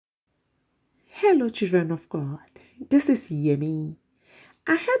Hello, children of God. This is Yemi.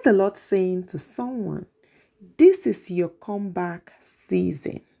 I heard the Lord saying to someone, this is your comeback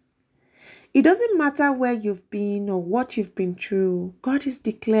season. It doesn't matter where you've been or what you've been through, God is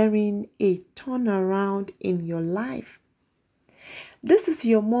declaring a turnaround in your life. This is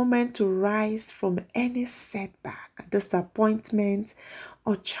your moment to rise from any setback, disappointment,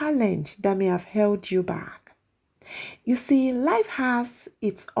 or challenge that may have held you back. You see, life has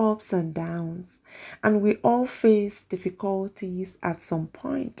its ups and downs, and we all face difficulties at some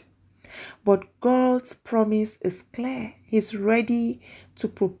point. But God's promise is clear. He's ready to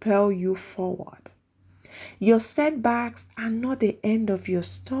propel you forward. Your setbacks are not the end of your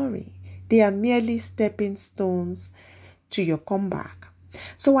story. They are merely stepping stones to your comeback.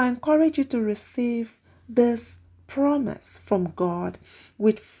 So I encourage you to receive this promise from God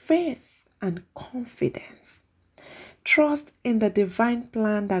with faith and confidence. Trust in the divine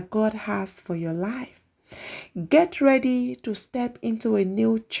plan that God has for your life. Get ready to step into a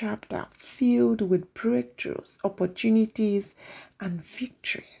new chapter filled with breakthroughs, opportunities, and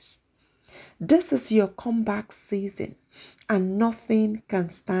victories. This is your comeback season, and nothing can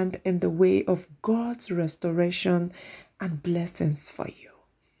stand in the way of God's restoration and blessings for you.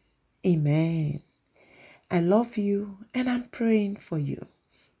 Amen. I love you and I'm praying for you.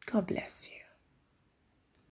 God bless you.